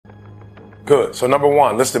Good. So number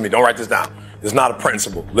one, listen to me. Don't write this down. It's not a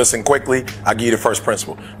principle. Listen quickly. I'll give you the first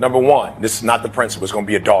principle. Number one, this is not the principle. It's going to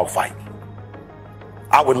be a dog fight.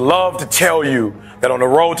 I would love to tell you that on the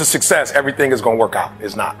road to success, everything is going to work out.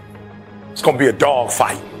 It's not. It's going to be a dog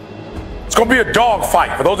fight. It's going to be a dog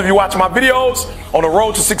fight. For those of you watching my videos, on the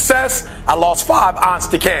road to success, I lost 5 aunts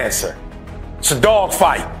to cancer. It's a dog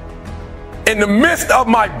fight. In the midst of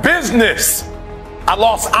my business, I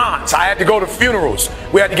lost aunts. I had to go to funerals.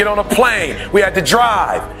 We had to get on a plane. We had to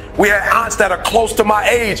drive. We had aunts that are close to my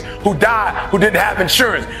age who died, who didn't have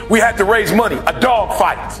insurance. We had to raise money. A dog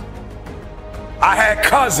fight. I had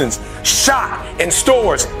cousins shot in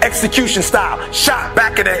stores, execution style, shot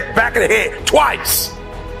back of the head twice.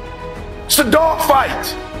 It's a dog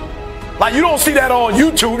fight. Like, you don't see that on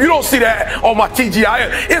YouTube. You don't see that on my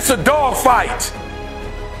TGIF. It's a dog fight.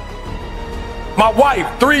 My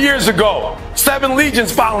wife, 3 years ago, 7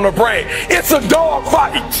 legions found on her brain. It's a dog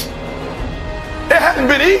fight. It hadn't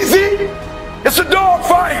been easy. It's a dog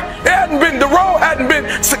fight. The road hadn't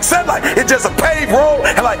been success. Like, it's just a paved road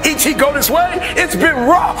and like E.T. go this way. It's been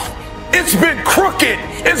rough. It's been crooked.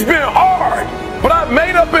 It's been hard. But I've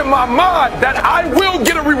made up in my mind that I will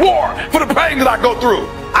get a reward for the pain that I go through.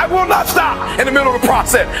 I will not stop in the middle of the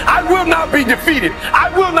process. I will not be defeated. I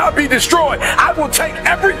will not be destroyed. I will take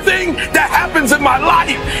everything that happens in my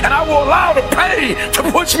life and I will allow the pain to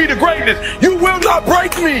push me to greatness. You will not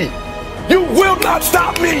break me. You will not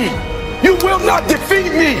stop me. You will not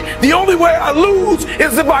defeat me. The only way I lose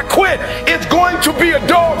is if I quit. It's going to be a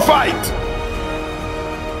dog fight.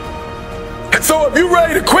 And so if you're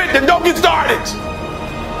ready to quit, then don't get started.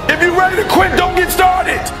 If you're ready to quit, don't get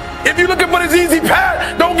started. If you're looking for this easy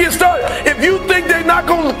path, don't get started. If you think they're not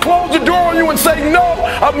going to close the door on you and say no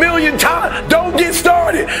 1,000,000 times, don't get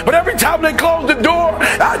started. But every time they close the door,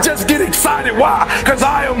 I just get excited. Why? Because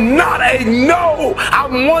I am not a no.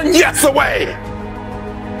 I'm one yes away.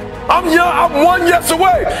 I'm one yes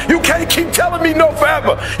away. You can't keep telling me no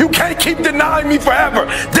forever. You can't keep denying me forever.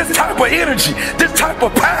 This type of energy, this type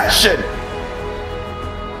of passion,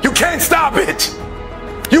 you can't stop it.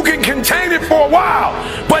 You can contain it for a while,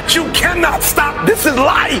 but you cannot stop. This is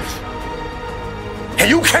life. And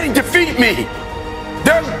you can't defeat me.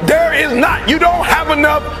 There is not. You don't have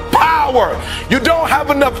enough power. You don't have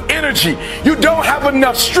enough energy. You don't have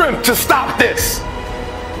enough strength to stop this.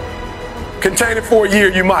 Contain it for a year,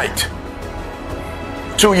 you might.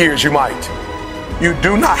 2 years, you might. You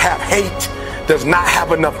do not have hate, does not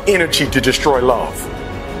have enough energy to destroy love.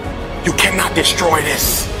 You cannot destroy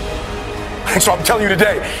this. And so I'm telling you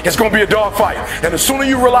today, it's going to be a dog fight. And the sooner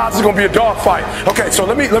you realize it's going to be a dog fight. Okay, so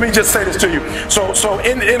let me just say this to you. So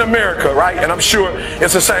in America, right, and I'm sure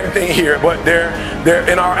it's the same thing here, but they're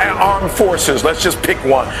in our armed forces. Let's just pick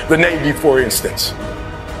one, the Navy, for instance.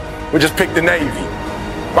 We just pick the Navy.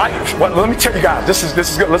 Right? Well, let me tell you guys, this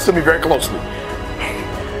is good. Listen to me very closely.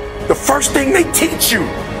 The first thing they teach you,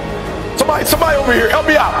 somebody over here, help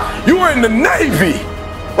me out. You are in the Navy,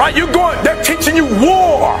 right? They're teaching you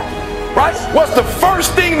war, right? What's the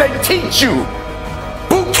first thing they teach you?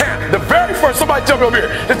 Boot camp, the very first. Somebody tell me over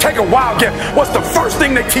here, to take a wild guess. What's the first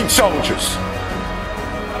thing they teach soldiers?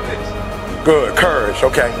 Good, courage.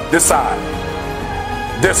 Okay, this side,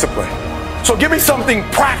 discipline. So give me something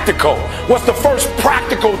practical. What's the first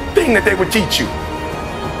practical thing that they would teach you?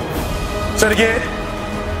 Say it again.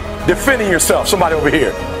 Defending yourself. Somebody over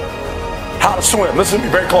here. How to swim. Listen to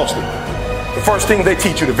me very closely. The first thing they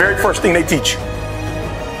teach you, the very first thing they teach you,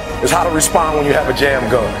 is how to respond when you have a jam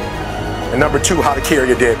gun. And number 2, how to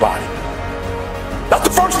carry a dead body. That's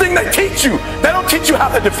the first thing they teach you. They don't teach you how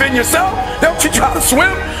to defend yourself. They don't teach you how to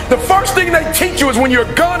swim. The first thing they teach you is when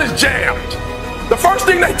your gun is jammed. The first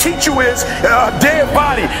thing they teach you is a dead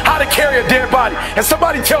body, how to carry a dead body. And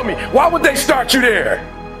somebody tell me, why would they start you there?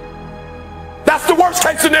 That's the worst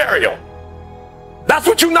case scenario. That's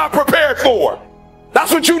what you're not prepared for.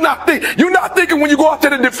 That's what you're not thinking. You're not thinking when you go out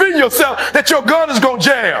there to defend yourself that your gun is going to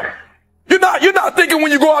jam. You're not thinking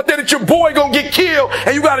when you go out there that your boy going to get killed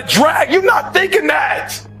and you got to drag. You're not thinking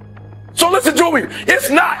that. So listen to me. It's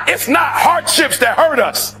not hardships that hurt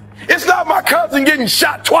us. It's not my cousin getting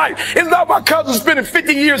shot twice. It's not my cousin spending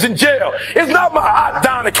 50 years in jail. It's not my aunt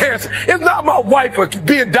dying of cancer. It's not my wife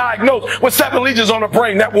being diagnosed with 7 legions on her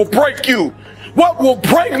brain that will break you. What will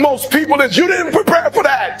break most people is you didn't prepare for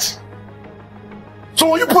that.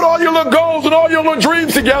 So when you put all your little goals and all your little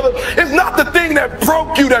dreams together, it's not the thing that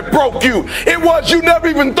broke you. It was you never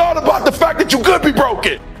even thought about the fact that you could be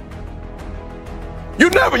broken.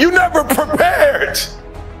 You never prepared.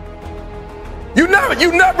 You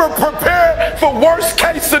never prepared for worst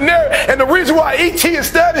case scenario. And the reason why E.T. is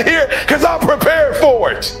standing here, because I'm prepared for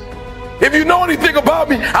it. If you know anything about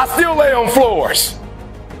me, I still lay on floors.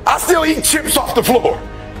 I still eat chips off the floor.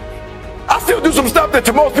 I still do some stuff that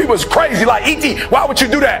to most people is crazy, like E.T., why would you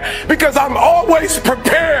do that? Because I'm always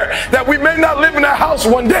prepared that we may not live in that house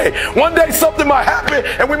one day. One day something might happen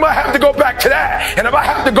and we might have to go back to that. And if I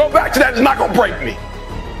have to go back to that, it's not going to break me.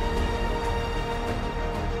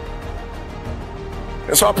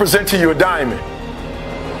 And so I present to you a diamond.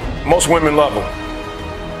 Most women love them.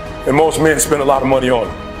 And most men spend a lot of money on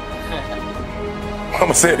them. I'm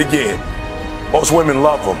going to say it again. Most women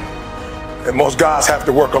love them. And most guys have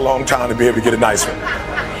to work a long time to be able to get a nice one.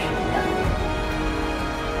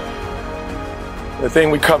 The thing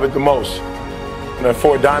we covet the most, and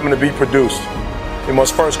for a diamond to be produced, it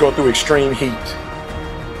must first go through extreme heat.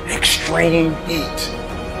 Extreme heat.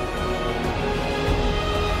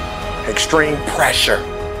 Extreme pressure.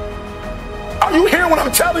 Are you hearing what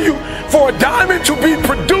I'm telling you? For a diamond to be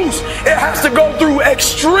produced, it has to go through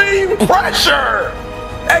extreme pressure.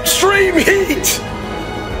 Extreme heat.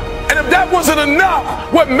 And if that wasn't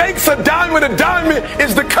enough, what makes a diamond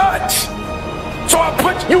is the cut. So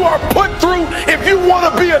you are put through, if you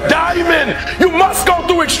want to be a diamond, you must go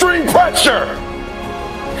through extreme pressure.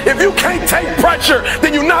 If you can't take pressure,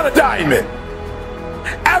 then you're not a diamond.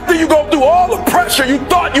 After you go through all the pressure you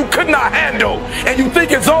thought you could not handle and you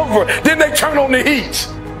think it's over, then they turn on the heat.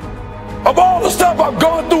 Of all the stuff I've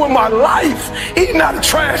gone through in my life, eating out of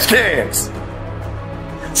trash cans,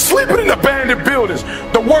 sleeping in abandoned buildings.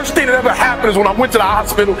 The worst thing that ever happened is when I went to the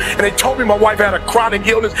hospital and they told me my wife had a chronic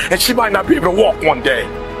illness and she might not be able to walk one day.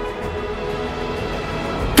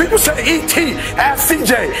 People say, E.T., ask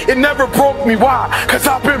CJ, it never broke me. Why? Because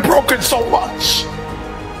I've been broken so much.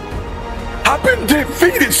 I've been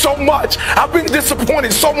defeated so much. I've been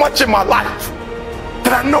disappointed so much in my life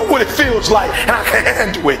that I know what it feels like and I can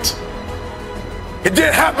handle it. It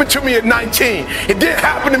didn't happen to me at 19. It didn't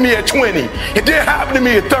happen to me at 20. It didn't happen to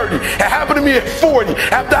me at 30. It happened to me at 40.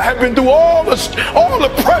 After I had been through all the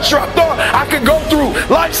pressure I thought I could go through.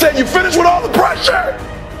 Life said, you finished with all the pressure?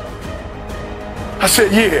 I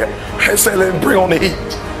said, yeah. They said, let me bring on the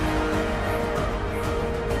heat.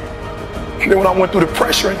 And then when I went through the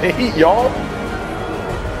pressure and the heat, y'all,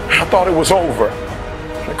 I thought it was over.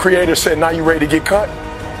 The Creator said, now you ready to get cut?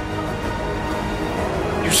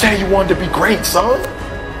 You said you wanted to be great, son.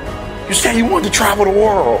 You said you wanted to travel the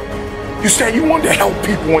world. You said you wanted to help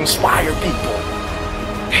people, inspire people.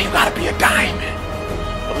 Hey, you gotta be a diamond.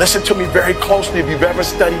 But listen to me very closely if you've ever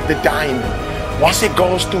studied the diamond. Once it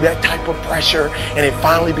goes through that type of pressure and it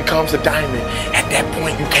finally becomes a diamond, at that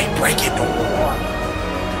point you can't break it no more.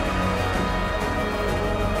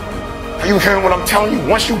 Are you hearing what I'm telling you?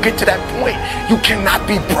 Once you get to that point, you cannot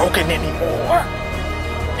be broken anymore.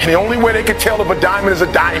 And the only way they can tell if a diamond is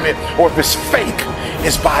a diamond or if it's fake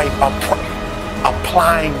is by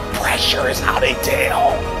applying pressure is how they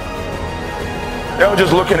tell. They'll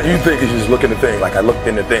just look at it. You think it's just looking at the thing, like I looked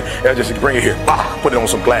in the thing. They'll just bring it here, put it on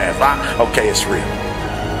some glass. Okay, it's real.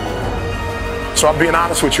 So I'm being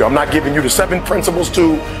honest with you. I'm not giving you the 7 principles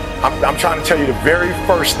to. I'm trying to tell you the very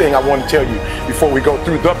first thing I want to tell you before we go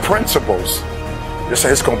through the principles. Just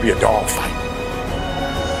say it's going to be a dog fight.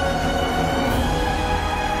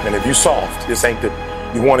 And if you soft, this ain't the,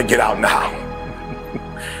 you want to get out now.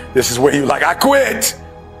 This is where you like, I quit.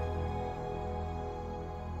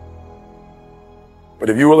 But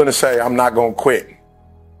if you're willing to say, I'm not going to quit,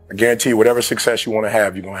 I guarantee you whatever success you want to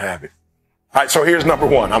have, you're going to have it. All right, so here's number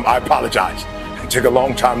 1. I apologize. It took a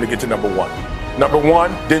long time to get to number 1. Number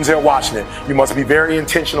 1, Denzel Washington. You must be very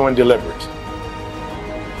intentional and deliberate.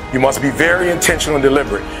 You must be very intentional and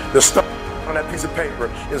deliberate. The stuff on that piece of paper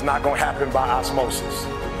is not going to happen by osmosis.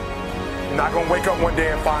 You're not going to wake up one day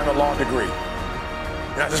and find a law degree.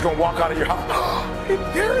 You're not just going to walk out of your house. Oh,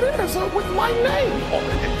 there it is with my name on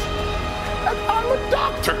it. I'm a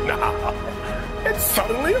doctor now. It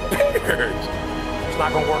suddenly appeared. It's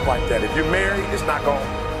not going to work like that. If you're married, it's not going to.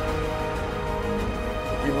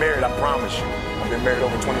 If you're married, I promise you. I've been married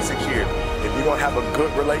over 26 years. If you're going to have a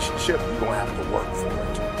good relationship, you're going to have to work for it.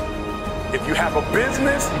 If you have a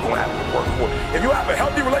business, you're going to have to work for it. If you have a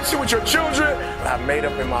healthy relationship with your children, I've made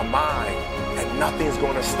up in my mind that nothing's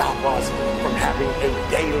going to stop us from having a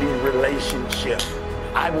daily relationship.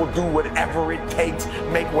 I will do whatever it takes,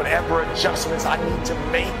 make whatever adjustments I need to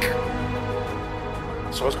make.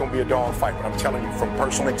 So it's going to be a dog fight, but I'm telling you from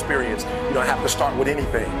personal experience, you don't have to start with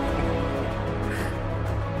anything.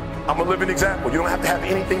 I'm a living example. You don't have to have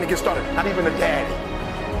anything to get started, not even a daddy.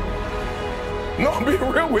 No, I'm being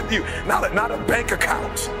real with you. Not a bank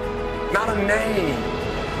account, not a name,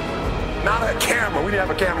 not a camera. We didn't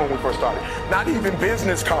have a camera when we first started. Not even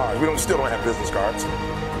business cards. We still don't have business cards.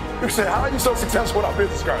 You say, how are you so successful without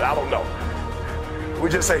business cards? I don't know.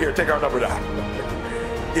 We just say, here, take our number down.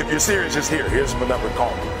 If you're serious, just here. Here's my number,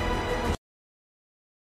 call me.